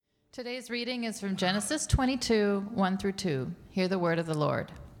Today's reading is from Genesis 22, 1 through 2. Hear the word of the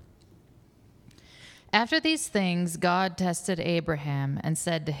Lord. After these things, God tested Abraham and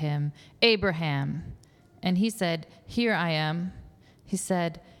said to him, "Abraham." And he said, "Here I am." He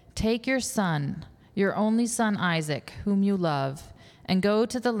said, "Take your son, your only son Isaac, whom you love, and go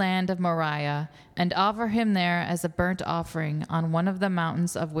to the land of Moriah and offer him there as a burnt offering on one of the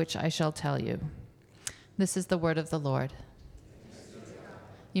mountains of which I shall tell you." This is the word of the Lord.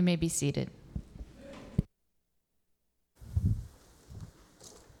 You may be seated.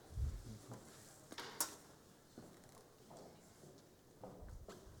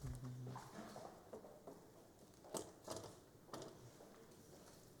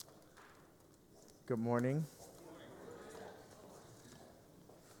 Good morning.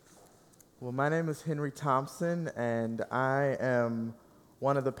 Well, my name is Henry Thompson, and I am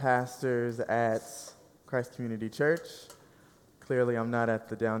one of the pastors at Christ Community Church. Clearly, I'm not at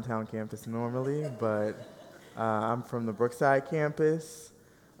the downtown campus normally, but I'm from the Brookside campus.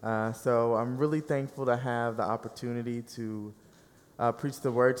 So I'm really thankful to have the opportunity to preach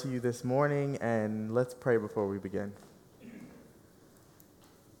the word to you this morning, and let's pray before we begin.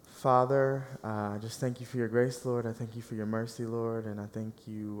 Father, just thank you for your grace, Lord. I thank you for your mercy, Lord, and I thank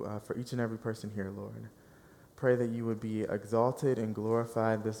you for each and every person here, Lord. Pray that you would be exalted and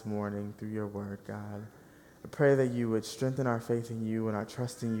glorified this morning through your word, God. I pray that you would strengthen our faith in you and our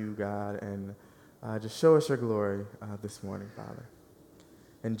trust in you, God, and just show us your glory this morning, Father.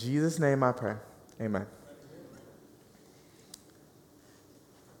 In Jesus' name I pray. Amen.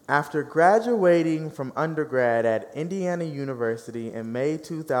 After graduating from undergrad at Indiana University in May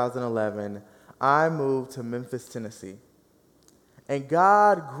 2011, I moved to Memphis, Tennessee. And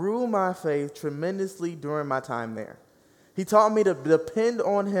God grew my faith tremendously during my time there. He taught me to depend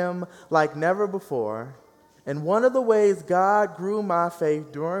on him like never before. And one of the ways God grew my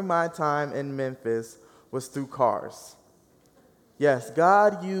faith during my time in Memphis was through cars. Yes,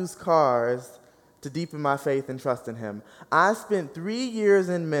 God used cars to deepen my faith and trust in him. I spent 3 years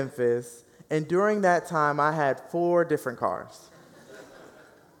in Memphis, and during that time, I had 4 different cars.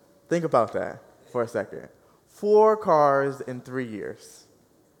 Think about that for a second. 4 cars in 3 years.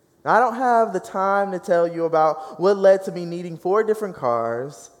 Now, I don't have the time to tell you about what led to me needing 4 different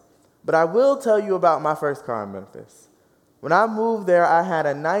cars, but I will tell you about my first car in Memphis. When I moved there, I had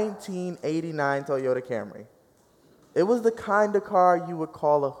a 1989 Toyota Camry. It was the kind of car you would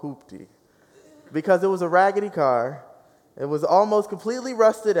call a hoopty because it was a raggedy car. It was almost completely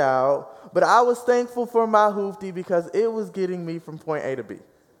rusted out, but I was thankful for my hoopty because it was getting me from point A to B.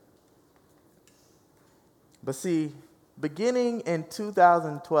 But see, beginning in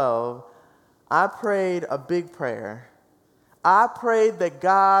 2012, I prayed a big prayer. I prayed that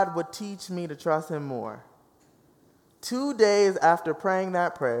God would teach me to trust him more. 2 days after praying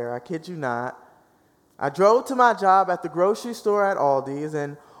that prayer, I kid you not, I drove to my job at the grocery store at Aldi's,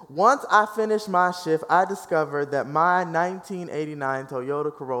 and once I finished my shift, I discovered that my 1989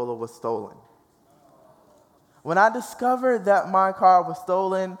 Toyota Corolla was stolen. When I discovered that my car was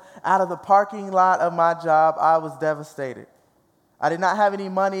stolen out of the parking lot of my job, I was devastated. I did not have any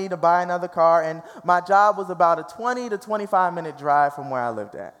money to buy another car, and my job was about a 20 to 25-minute drive from where I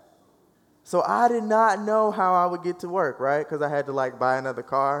lived at. So I did not know how I would get to work, right? Because I had to buy another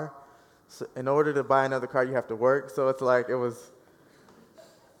car. So in order to buy another car, you have to work. So it's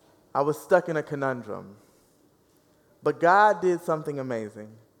I was stuck in a conundrum. But God did something amazing.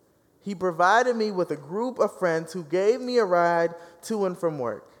 He provided me with a group of friends who gave me a ride to and from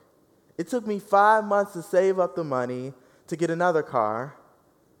work. It took me 5 months to save up the money to get another car,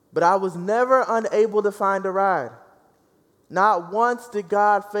 but I was never unable to find a ride. Not once did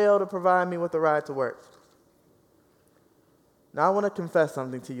God fail to provide me with a ride to work. Now I want to confess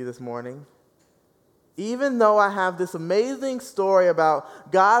something to you this morning. Even though I have this amazing story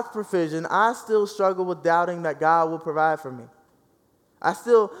about God's provision, I still struggle with doubting that God will provide for me. I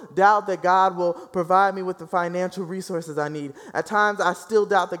still doubt that God will provide me with the financial resources I need. At times, I still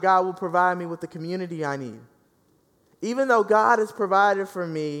doubt that God will provide me with the community I need. Even though God has provided for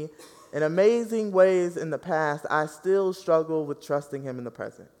me in amazing ways in the past, I still struggle with trusting him in the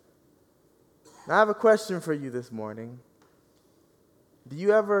present. Now, I have a question for you this morning. Do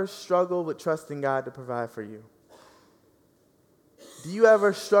you ever struggle with trusting God to provide for you? Do you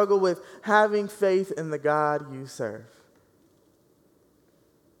ever struggle with having faith in the God you serve?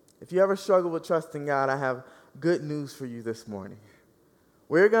 If you ever struggle with trusting God, I have good news for you this morning.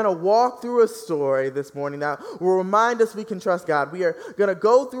 We're going to walk through a story this morning that will remind us we can trust God. We are going to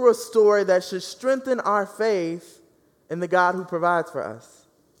go through a story that should strengthen our faith in the God who provides for us.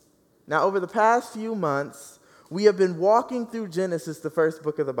 Now, over the past few months, We have been walking through Genesis, the first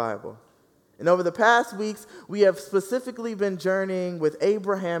book of the Bible. And over the past weeks, we have specifically been journeying with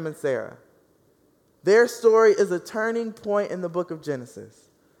Abraham and Sarah. Their story is a turning point in the book of Genesis.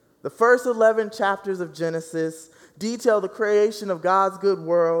 The first 11 chapters of Genesis detail the creation of God's good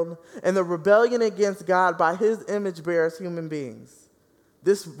world and the rebellion against God by his image bearers, human beings.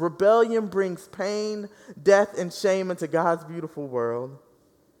 This rebellion brings pain, death, and shame into God's beautiful world.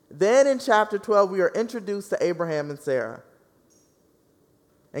 Then in chapter 12, we are introduced to Abraham and Sarah.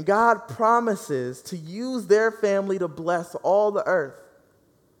 And God promises to use their family to bless all the earth.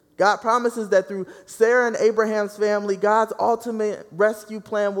 God promises that through Sarah and Abraham's family, God's ultimate rescue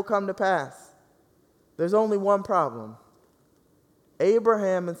plan will come to pass. There's only one problem.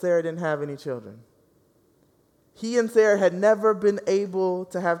 Abraham and Sarah didn't have any children. He and Sarah had never been able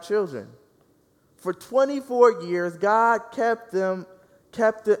to have children. For 24 years, God kept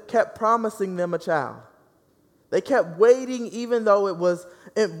promising them a child. They kept waiting even though it was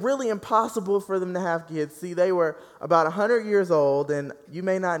really impossible for them to have kids. See, they were about 100 years old, and you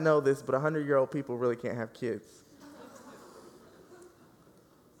may not know this, but 100-year-old people really can't have kids.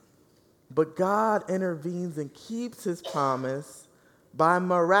 But God intervenes and keeps his promise by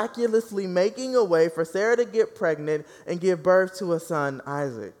miraculously making a way for Sarah to get pregnant and give birth to a son,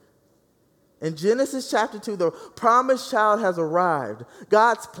 Isaac. In Genesis chapter 2, the promised child has arrived.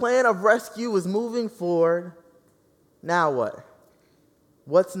 God's plan of rescue is moving forward. Now what?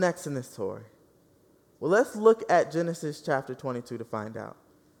 What's next in this story? Well, let's look at Genesis chapter 22 to find out.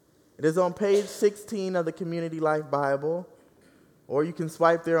 It is on page 16 of the Community Life Bible, or you can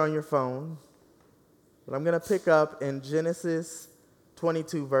swipe there on your phone. But I'm going to pick up in Genesis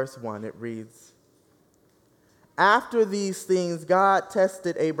 22, verse 1. It reads, "After these things, God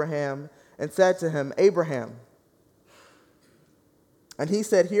tested Abraham and said to him, 'Abraham.' And he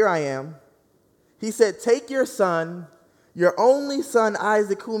said, 'Here I am.' He said, 'Take your son, your only son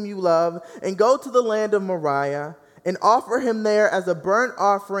Isaac, whom you love, and go to the land of Moriah and offer him there as a burnt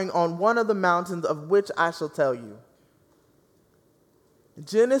offering on one of the mountains of which I shall tell you.'"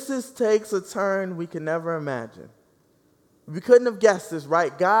 Genesis takes a turn we can never imagine. We couldn't have guessed this,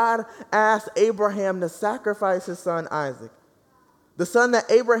 right? God asked Abraham to sacrifice his son Isaac, the son that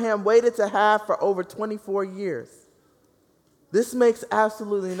Abraham waited to have for over 24 years. This makes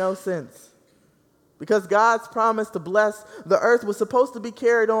absolutely no sense, because God's promise to bless the earth was supposed to be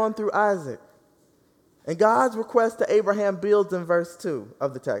carried on through Isaac. And God's request to Abraham builds in verse 2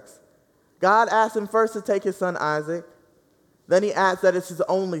 of the text. God asked him first to take his son Isaac. Then he adds that it's his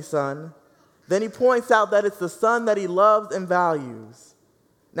only son. Then he points out that it's the son that he loves and values.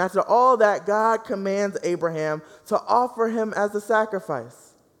 And after all that, God commands Abraham to offer him as a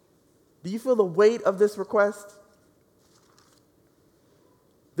sacrifice. Do you feel the weight of this request?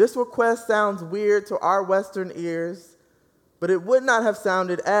 This request sounds weird to our Western ears, but it would not have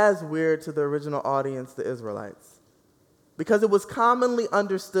sounded as weird to the original audience, the Israelites, because it was commonly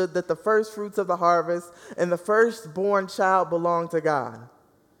understood that the first fruits of the harvest and the firstborn child belonged to God.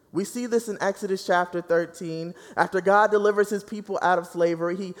 We see this in Exodus chapter 13. After God delivers his people out of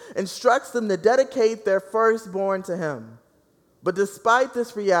slavery, he instructs them to dedicate their firstborn to him. But despite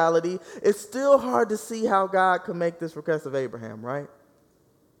this reality, it's still hard to see how God could make this request of Abraham, right?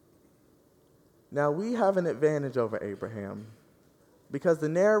 Now, we have an advantage over Abraham because the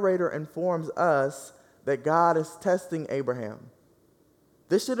narrator informs us that God is testing Abraham.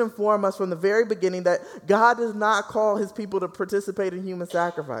 This should inform us from the very beginning that God does not call his people to participate in human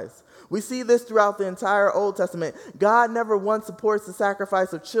sacrifice. We see this throughout the entire Old Testament. God never once supports the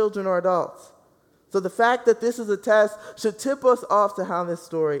sacrifice of children or adults. So the fact that this is a test should tip us off to how this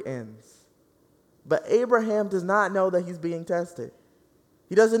story ends. But Abraham does not know that he's being tested.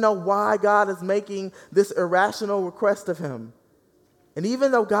 He doesn't know why God is making this irrational request of him. And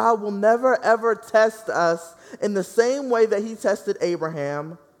even though God will never, ever test us in the same way that he tested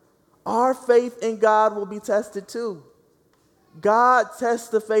Abraham, our faith in God will be tested too. God tests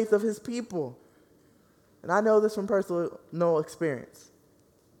the faith of his people. And I know this from personal experience.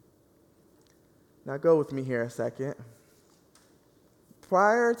 Now go with me here a second.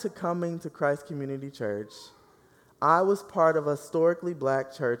 Prior to coming to Christ Community Church, I was part of a historically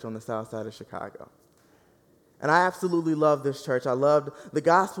black church on the south side of Chicago. And I absolutely loved this church. I loved the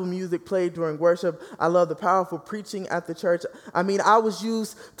gospel music played during worship. I loved the powerful preaching at the church. I mean, I was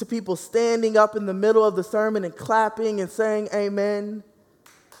used to people standing up in the middle of the sermon and clapping and saying amen.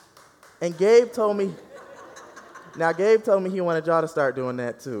 And Gabe told me he wanted y'all to start doing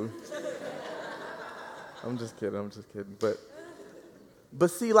that too. I'm just kidding.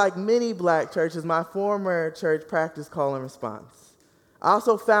 But see, like many black churches, my former church practiced call and response. I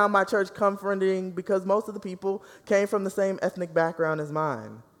also found my church comforting because most of the people came from the same ethnic background as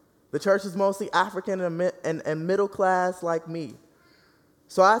mine. The church is mostly African and middle class like me.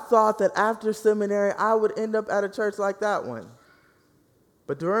 So I thought that after seminary, I would end up at a church like that one.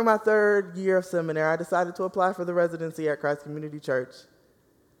 But during my third year of seminary, I decided to apply for the residency at Christ Community Church.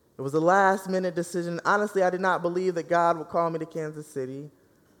 It was a last-minute decision. Honestly, I did not believe that God would call me to Kansas City.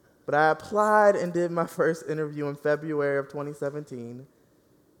 But I applied and did my first interview in February of 2017.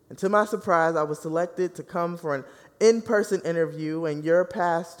 And to my surprise, I was selected to come for an in-person interview, and your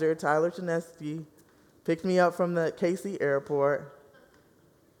pastor, Tyler Chinesky, picked me up from the KC airport.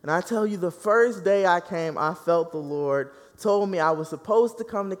 And I tell you, the first day I came, I felt the Lord told me I was supposed to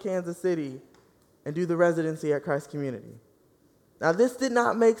come to Kansas City and do the residency at Christ Community. Now, this did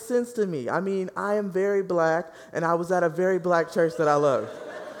not make sense to me. I mean, I am very black, and I was at a very black church that I love.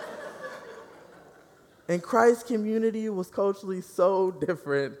 And Christ Community was culturally so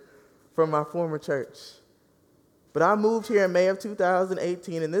different from my former church. But I moved here in May of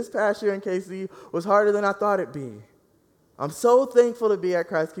 2018, and this past year in KC was harder than I thought it'd be. I'm so thankful to be at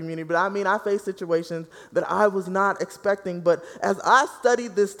Christ Community, but I faced situations that I was not expecting. But as I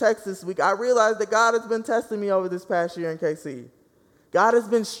studied this text this week, I realized that God has been testing me over this past year in KC. God has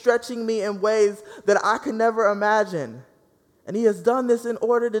been stretching me in ways that I could never imagine. And he has done this in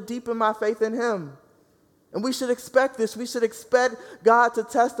order to deepen my faith in him. And we should expect this. We should expect God to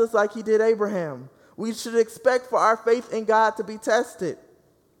test us like he did Abraham. We should expect for our faith in God to be tested.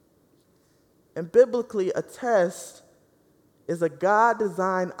 And biblically, a test is a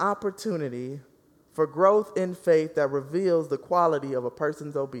God-designed opportunity for growth in faith that reveals the quality of a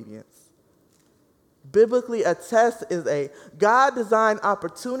person's obedience. Biblically, a test is a God-designed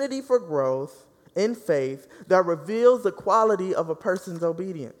opportunity for growth in faith that reveals the quality of a person's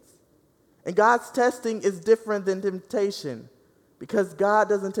obedience. And God's testing is different than temptation because God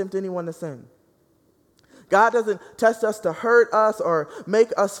doesn't tempt anyone to sin. God doesn't test us to hurt us or make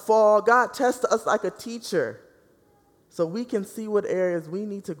us fall. God tests us like a teacher so we can see what areas we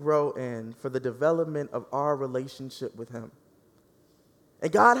need to grow in for the development of our relationship with him.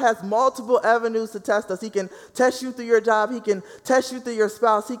 And God has multiple avenues to test us. He can test you through your job. He can test you through your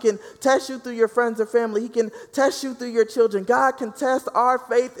spouse. He can test you through your friends or family. He can test you through your children. God can test our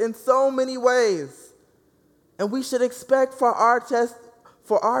faith in so many ways. And we should expect for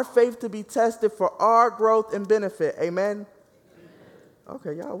our faith to be tested for our growth and benefit. Amen?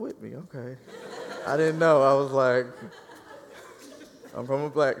 Okay, y'all with me. Okay. I didn't know. I was like, I'm from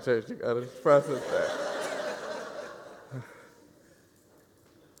a black church. You got to process that.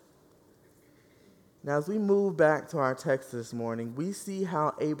 Now, as we move back to our text this morning, we see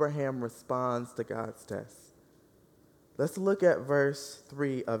how Abraham responds to God's test. Let's look at verse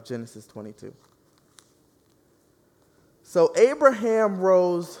 3 of Genesis 22. So Abraham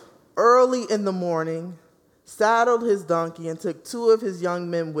rose early in the morning, saddled his donkey, and took 2 of his young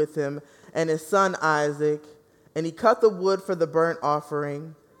men with him and his son Isaac, and he cut the wood for the burnt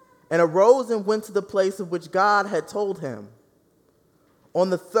offering, and arose and went to the place of which God had told him. On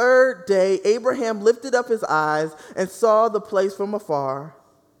the 3rd day, Abraham lifted up his eyes and saw the place from afar.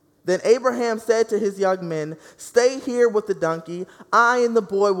 Then Abraham said to his young men, "Stay here with the donkey. I and the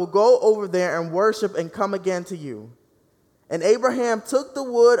boy will go over there and worship and come again to you." And Abraham took the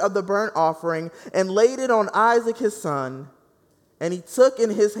wood of the burnt offering and laid it on Isaac his son. And he took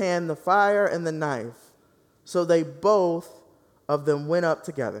in his hand the fire and the knife. So they both of them went up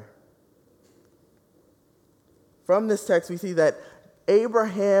together. From this text, we see that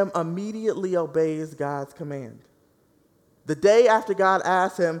Abraham immediately obeys God's command. The day after God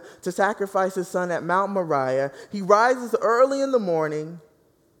asked him to sacrifice his son at Mount Moriah, he rises early in the morning,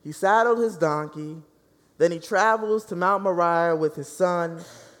 he saddled his donkey, then he travels to Mount Moriah with his son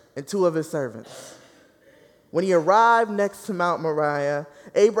and 2 of his servants. When he arrived next to Mount Moriah,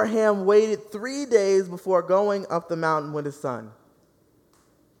 Abraham waited 3 days before going up the mountain with his son.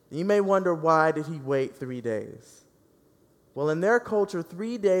 You may wonder, why did he wait 3 days? Well, in their culture,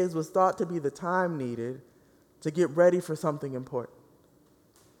 3 days was thought to be the time needed to get ready for something important.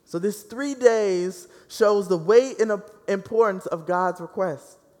 So this 3 days shows the weight and importance of God's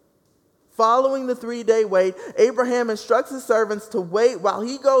request. Following the 3-day wait, Abraham instructs his servants to wait while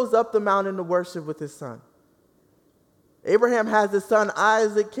he goes up the mountain to worship with his son. Abraham has his son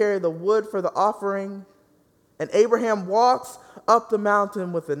Isaac carry the wood for the offering, and Abraham walks up the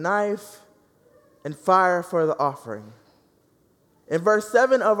mountain with a knife and fire for the offering. In verse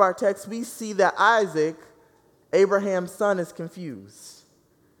 7 of our text, we see that Isaac, Abraham's son, is confused.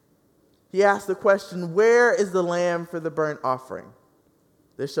 He asks the question, "Where is the lamb for the burnt offering?"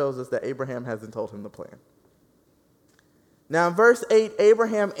 This shows us that Abraham hasn't told him the plan. Now, in verse 8,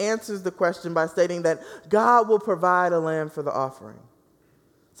 Abraham answers the question by stating that God will provide a lamb for the offering.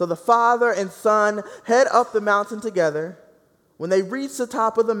 So the father and son head up the mountain together. When they reach the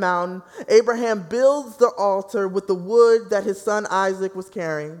top of the mountain, Abraham builds the altar with the wood that his son Isaac was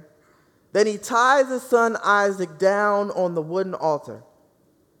carrying. Then he ties his son Isaac down on the wooden altar.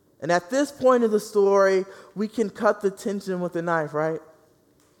 And at this point of the story, we can cut the tension with a knife, right?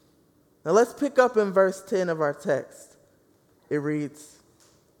 Now let's pick up in verse 10 of our text. It reads,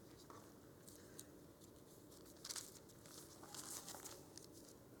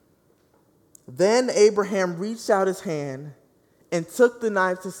 "Then Abraham reached out his hand and took the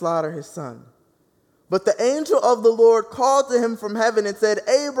knife to slaughter his son. But the angel of the Lord called to him from heaven and said,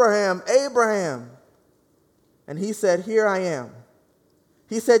 'Abraham, Abraham.' And he said, 'Here I am.'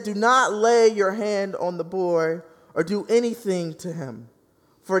 He said, 'Do not lay your hand on the boy or do anything to him.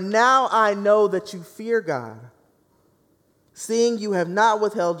 For now I know that you fear God, seeing you have not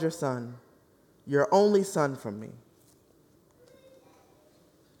withheld your son, your only son, from me.'"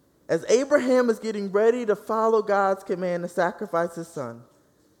 As Abraham is getting ready to follow God's command to sacrifice his son,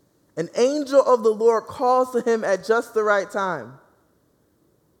 an angel of the Lord calls to him at just the right time.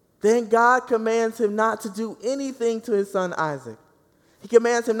 Then God commands him not to do anything to his son Isaac. He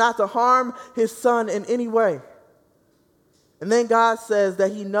commands him not to harm his son in any way. And then God says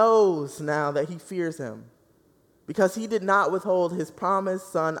that he knows now that he fears him because he did not withhold his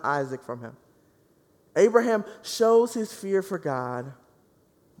promised son Isaac from him. Abraham shows his fear for God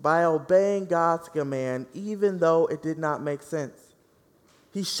by obeying God's command, even though it did not make sense.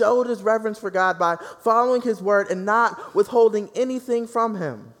 He showed his reverence for God by following his word and not withholding anything from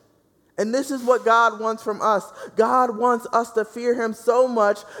him. And this is what God wants from us. God wants us to fear him so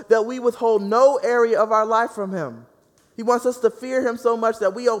much that we withhold no area of our life from him. He wants us to fear him so much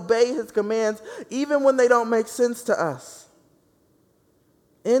that we obey his commands even when they don't make sense to us.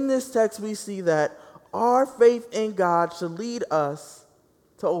 In this text, we see that our faith in God should lead us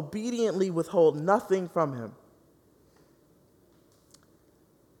to obediently withhold nothing from him.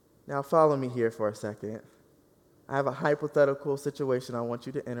 Now follow me here for a second. I have a hypothetical situation I want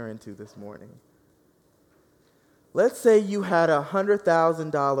you to enter into this morning. Let's say you had a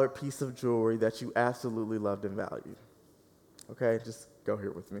 $100,000 piece of jewelry that you absolutely loved and valued. Okay, just go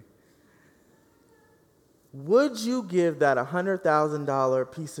here with me. Would you give that $100,000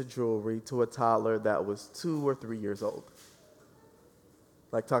 piece of jewelry to a toddler that was 2 or 3 years old?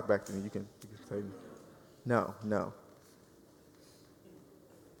 Like, talk back to me. You can say no. No.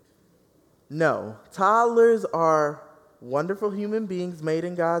 Toddlers are wonderful human beings made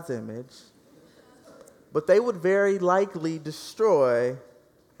in God's image, but they would very likely destroy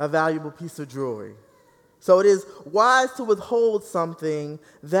a valuable piece of jewelry. So it is wise to withhold something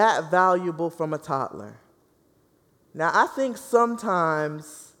that valuable from a toddler. Now, I think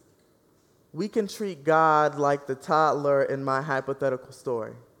sometimes we can treat God like the toddler in my hypothetical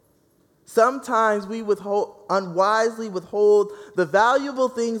story. Sometimes we unwisely withhold the valuable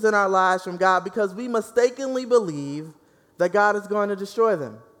things in our lives from God because we mistakenly believe that God is going to destroy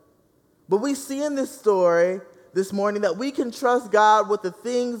them. But we see in this story this morning that we can trust God with the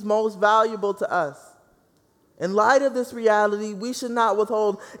things most valuable to us. In light of this reality, we should not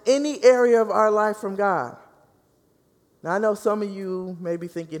withhold any area of our life from God. Now, I know some of you may be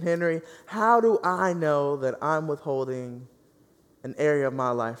thinking, Henry, how do I know that I'm withholding an area of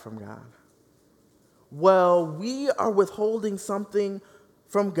my life from God? Well, we are withholding something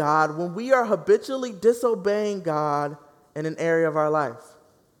from God when we are habitually disobeying God in an area of our life.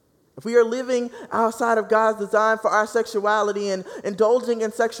 If we are living outside of God's design for our sexuality and indulging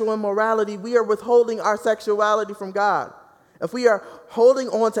in sexual immorality, we are withholding our sexuality from God. If we are holding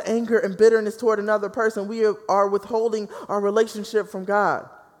on to anger and bitterness toward another person, we are withholding our relationship from God.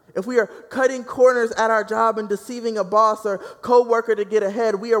 If we are cutting corners at our job and deceiving a boss or coworker to get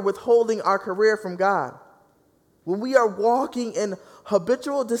ahead, we are withholding our career from God. When we are walking in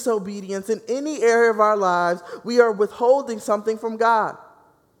habitual disobedience in any area of our lives, we are withholding something from God.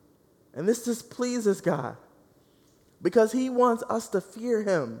 And this displeases God because he wants us to fear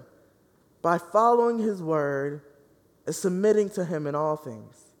him by following his word and submitting to him in all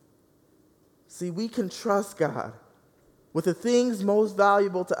things. See, we can trust God with the things most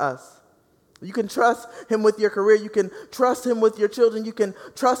valuable to us. You can trust him with your career. You can trust him with your children. You can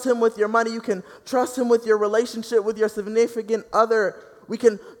trust him with your money. You can trust him with your relationship with your significant other. We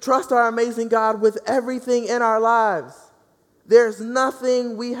can trust our amazing God with everything in our lives. There's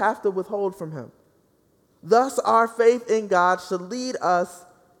nothing we have to withhold from him. Thus, our faith in God should lead us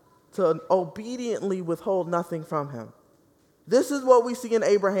to obediently withhold nothing from him. This is what we see in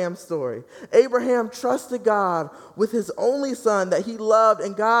Abraham's story. Abraham trusted God with his only son that he loved,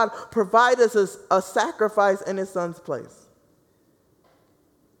 and God provided us a sacrifice in his son's place.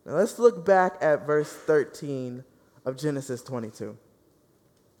 Now let's look back at verse 13 of Genesis 22.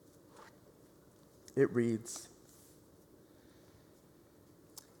 It reads,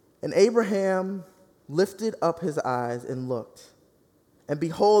 "And Abraham lifted up his eyes and looked, and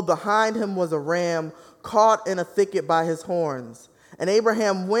behold, behind him was a ram caught in a thicket by his horns. And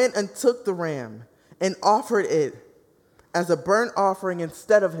Abraham went and took the ram and offered it as a burnt offering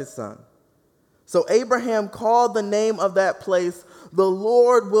instead of his son. So Abraham called the name of that place, 'The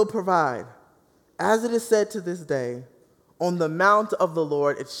Lord will provide.' As it is said to this day, 'On the mount of the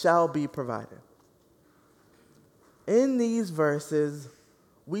Lord it shall be provided.'" In these verses,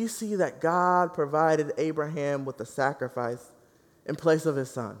 we see that God provided Abraham with a sacrifice in place of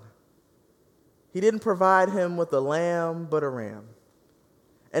his son. He didn't provide him with a lamb, but a ram.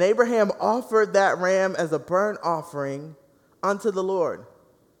 And Abraham offered that ram as a burnt offering unto the Lord.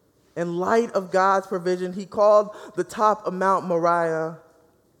 In light of God's provision, he called the top of Mount Moriah,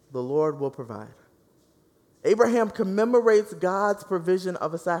 "The Lord will provide." Abraham commemorates God's provision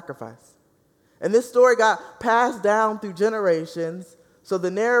of a sacrifice. And this story got passed down through generations, so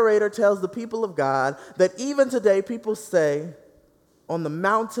the narrator tells the people of God that even today people say, "On the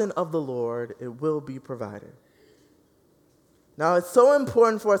mountain of the Lord it will be provided." Now it's so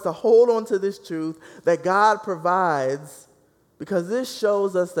important for us to hold on to this truth that God provides, because this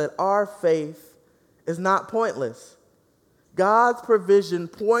shows us that our faith is not pointless. God's provision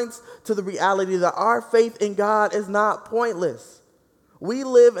points to the reality that our faith in God is not pointless. We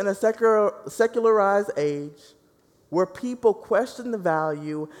live in a secularized age where people question the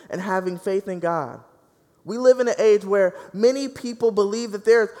value in having faith in God. We live in an age where many people believe that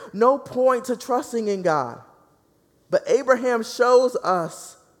there's no point to trusting in God. But Abraham shows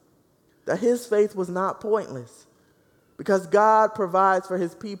us that his faith was not pointless because God provides for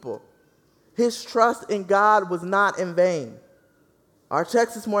his people. His trust in God was not in vain. Our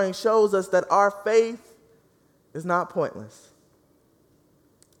text this morning shows us that our faith is not pointless.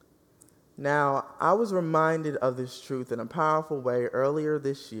 Now, I was reminded of this truth in a powerful way earlier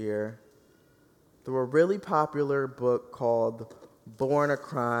this year through a really popular book called Born a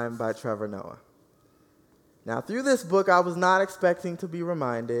Crime by Trevor Noah. Now, through this book, I was not expecting to be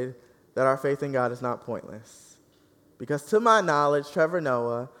reminded that our faith in God is not pointless. Because to my knowledge, Trevor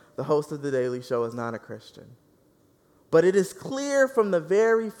Noah, the host of The Daily Show, is not a Christian. But it is clear from the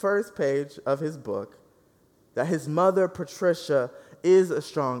very first page of his book that his mother, Patricia, is a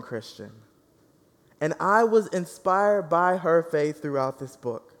strong Christian. And I was inspired by her faith throughout this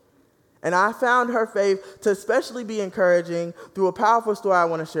book. And I found her faith to especially be encouraging through a powerful story I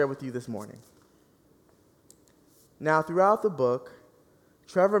want to share with you this morning. Now, throughout the book,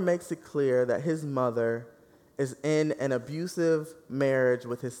 Trevor makes it clear that his mother is in an abusive marriage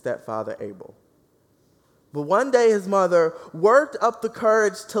with his stepfather, Abel. But one day his mother worked up the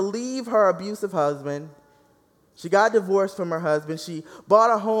courage to leave her abusive husband. She got divorced from her husband. She bought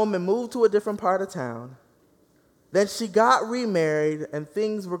a home and moved to a different part of town. Then she got remarried and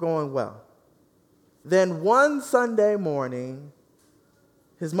things were going well. Then one Sunday morning,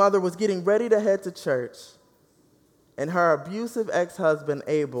 his mother was getting ready to head to church, and her abusive ex-husband,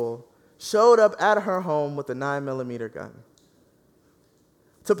 Abel, showed up at her home with a 9mm gun.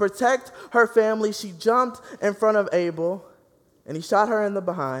 To protect her family, she jumped in front of Abel, and he shot her in the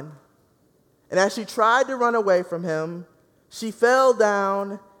behind. And as she tried to run away from him, she fell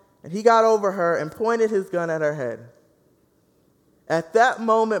down, and he got over her and pointed his gun at her head. At that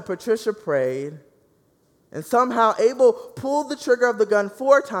moment, Patricia prayed, and somehow Abel pulled the trigger of the gun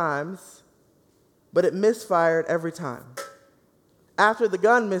 4 times, but it misfired every time. After the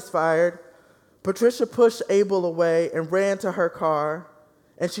gun misfired, Patricia pushed Abel away and ran to her car,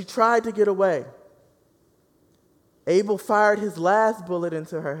 and she tried to get away. Abel fired his last bullet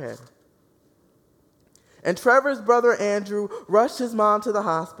into her head. And Trevor's brother Andrew rushed his mom to the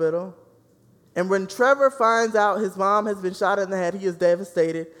hospital. And when Trevor finds out his mom has been shot in the head, he is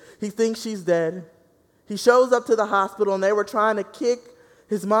devastated. He thinks she's dead. He shows up to the hospital, and they were trying to kick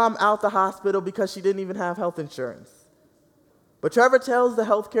his mom out the hospital because she didn't even have health insurance. But Trevor tells the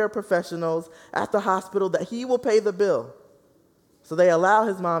healthcare professionals at the hospital that he will pay the bill. So they allow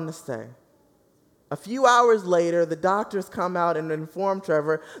his mom to stay. A few hours later, the doctors come out and inform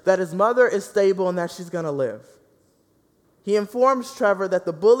Trevor that his mother is stable and that she's going to live. He informs Trevor that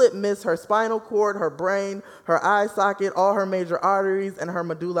the bullet missed her spinal cord, her brain, her eye socket, all her major arteries, and her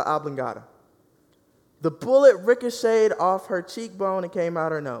medulla oblongata. The bullet ricocheted off her cheekbone and came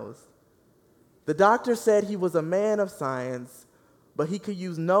out her nose. The doctor said he was a man of science, but he could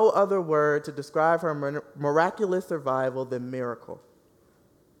use no other word to describe her miraculous survival than miracle.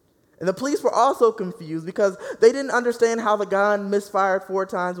 And the police were also confused because they didn't understand how the gun misfired 4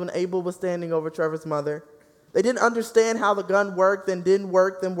 times when Abel was standing over Trevor's mother. They didn't understand how the gun worked, then didn't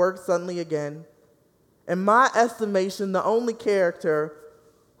work, then worked suddenly again. In my estimation, the only character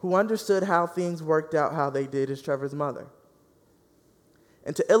who understood how things worked out how they did is Trevor's mother.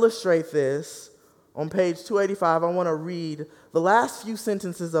 And to illustrate this, on page 285, I want to read the last few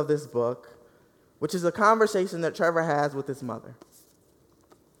sentences of this book, which is a conversation that Trevor has with his mother.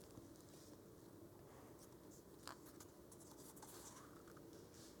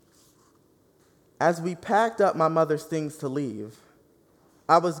 As we packed up my mother's things to leave,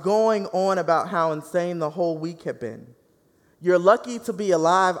 I was going on about how insane the whole week had been. You're lucky to be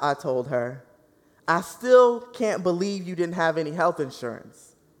alive, I told her. I still can't believe you didn't have any health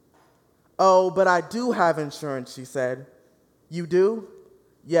insurance. Oh, but I do have insurance, she said. You do?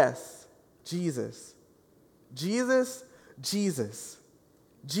 Yes, Jesus. Jesus? Jesus.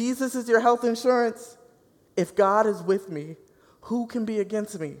 Jesus is your health insurance? If God is with me, who can be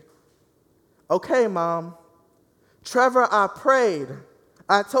against me? Okay, Mom. Trevor, I prayed.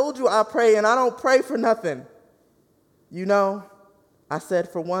 I told you I pray, and I don't pray for nothing. You know, I said,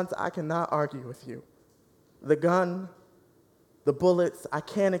 for once, I cannot argue with you. The gun, the bullets, I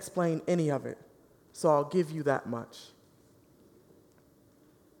can't explain any of it, so I'll give you that much.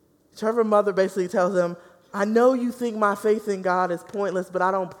 Trevor's mother basically tells him, I know you think my faith in God is pointless, but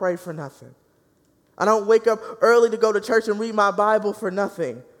I don't pray for nothing. I don't wake up early to go to church and read my Bible for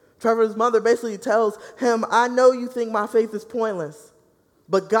nothing. Trevor's mother basically tells him, I know you think my faith is pointless,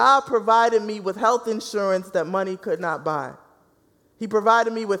 but God provided me with health insurance that money could not buy. He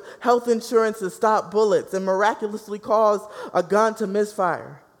provided me with health insurance to stop bullets and miraculously caused a gun to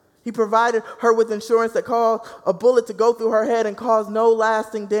misfire. He provided her with insurance that caused a bullet to go through her head and cause no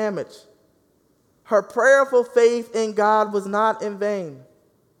lasting damage. Her prayerful faith in God was not in vain.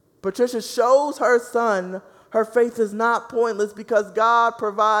 Patricia shows her son her faith is not pointless because God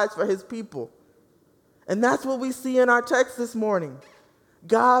provides for his people. And that's what we see in our text this morning.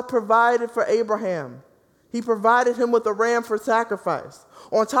 God provided for Abraham. He provided him with a ram for sacrifice.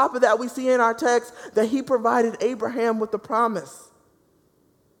 On top of that, we see in our text that he provided Abraham with the promise.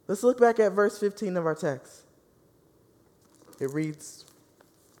 Let's look back at verse 15 of our text. It reads,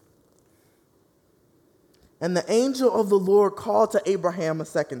 And the angel of the Lord called to Abraham a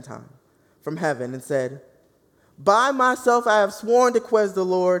second time from heaven and said, By myself I have sworn, declares the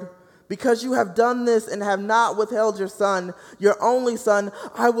Lord, because you have done this and have not withheld your son, your only son,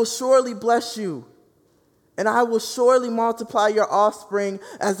 I will surely bless you. And I will surely multiply your offspring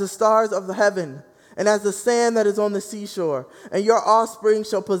as the stars of the heaven and as the sand that is on the seashore. And your offspring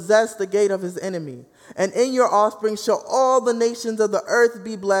shall possess the gate of his enemy. And in your offspring shall all the nations of the earth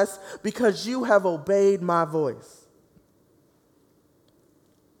be blessed because you have obeyed my voice.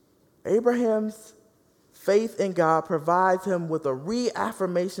 Abraham's faith in God provides him with a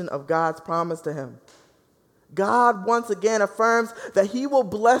reaffirmation of God's promise to him. God once again affirms that he will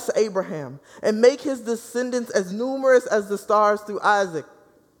bless Abraham and make his descendants as numerous as the stars through Isaac.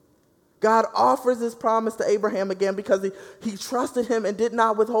 God offers his promise to Abraham again because he trusted him and did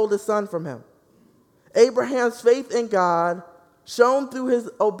not withhold his son from him. Abraham's faith in God, shown through his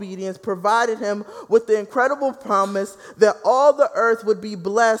obedience, provided him with the incredible promise that all the earth would be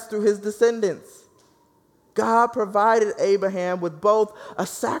blessed through his descendants. God provided Abraham with both a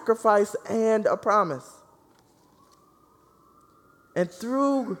sacrifice and a promise. And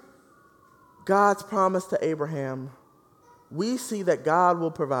through God's promise to Abraham, we see that God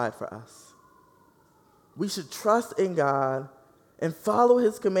will provide for us. We should trust in God and follow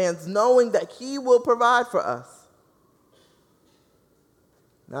his commands, knowing that he will provide for us.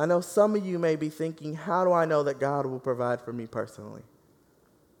 Now, I know some of you may be thinking, how do I know that God will provide for me personally?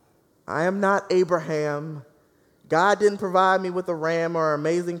 I am not Abraham. God didn't provide me with a ram or an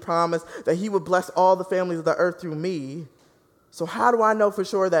amazing promise that he would bless all the families of the earth through me. So how do I know for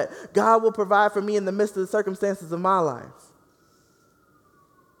sure that God will provide for me in the midst of the circumstances of my life?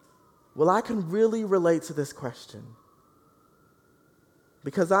 Well, I can really relate to this question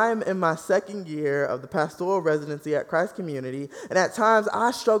because I am in my second year of the pastoral residency at Christ Community, and at times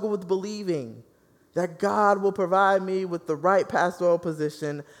I struggle with believing that God will provide me with the right pastoral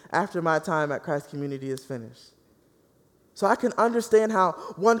position after my time at Christ Community is finished. So I can understand how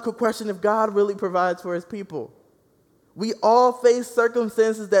one could question if God really provides for his people. We all face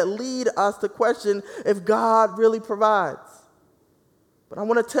circumstances that lead us to question if God really provides. But I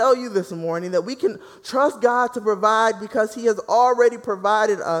want to tell you this morning that we can trust God to provide because he has already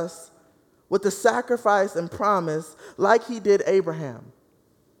provided us with the sacrifice and promise like he did Abraham.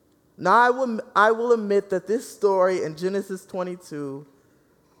 Now I will admit that this story in Genesis 22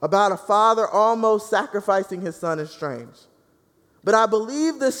 about a father almost sacrificing his son is strange. But I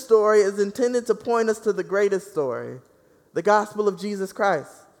believe this story is intended to point us to the greatest story, the gospel of Jesus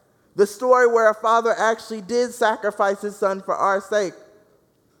Christ. The story where a father actually did sacrifice his son for our sake.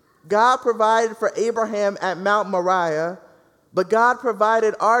 God provided for Abraham at Mount Moriah, but God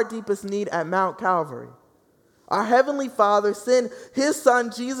provided our deepest need at Mount Calvary. Our Heavenly Father sent his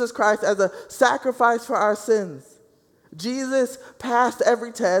Son, Jesus Christ, as a sacrifice for our sins. Jesus passed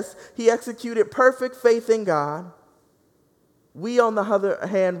every test. He executed perfect faith in God. We, on the other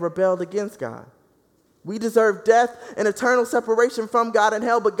hand, rebelled against God. We deserved death and eternal separation from God in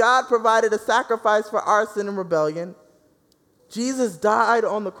hell, but God provided a sacrifice for our sin and rebellion. Jesus died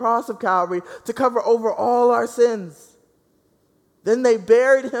on the cross of Calvary to cover over all our sins. Then they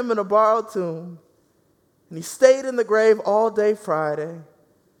buried him in a borrowed tomb, and he stayed in the grave all day Friday,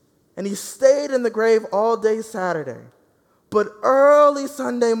 and he stayed in the grave all day Saturday. But early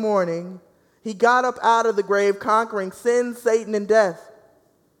Sunday morning, he got up out of the grave, conquering sin, Satan, and death.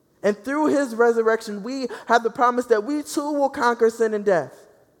 And through his resurrection, we have the promise that we too will conquer sin and death.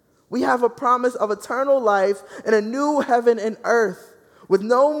 We have a promise of eternal life and a new heaven and earth with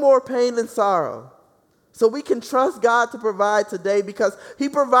no more pain and sorrow. So we can trust God to provide today because he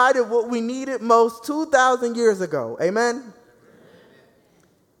provided what we needed most 2,000 years ago. Amen?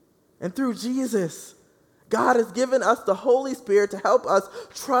 And through Jesus, God has given us the Holy Spirit to help us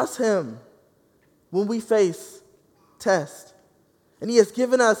trust him when we face tests. And he has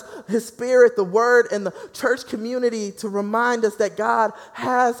given us his Spirit, the Word, and the church community to remind us that God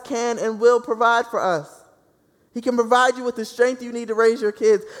has, can, and will provide for us. He can provide you with the strength you need to raise your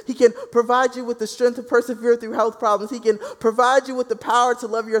kids. He can provide you with the strength to persevere through health problems. He can provide you with the power to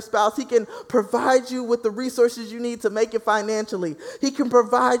love your spouse. He can provide you with the resources you need to make it financially. He can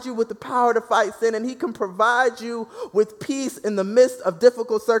provide you with the power to fight sin, and he can provide you with peace in the midst of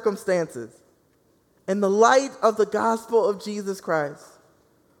difficult circumstances. In the light of the gospel of Jesus Christ,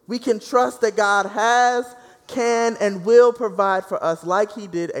 we can trust that God has, can, and will provide for us like he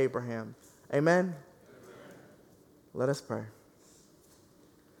did Abraham. Amen? Let us pray.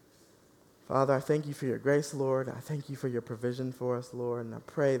 Father, I thank you for your grace, Lord. I thank you for your provision for us, Lord. And I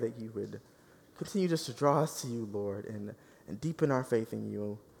pray that you would continue just to draw us to you, Lord, and deepen our faith in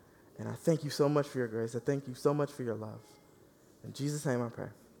you. And I thank you so much for your grace. I thank you so much for your love. In Jesus' name I pray.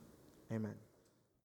 Amen.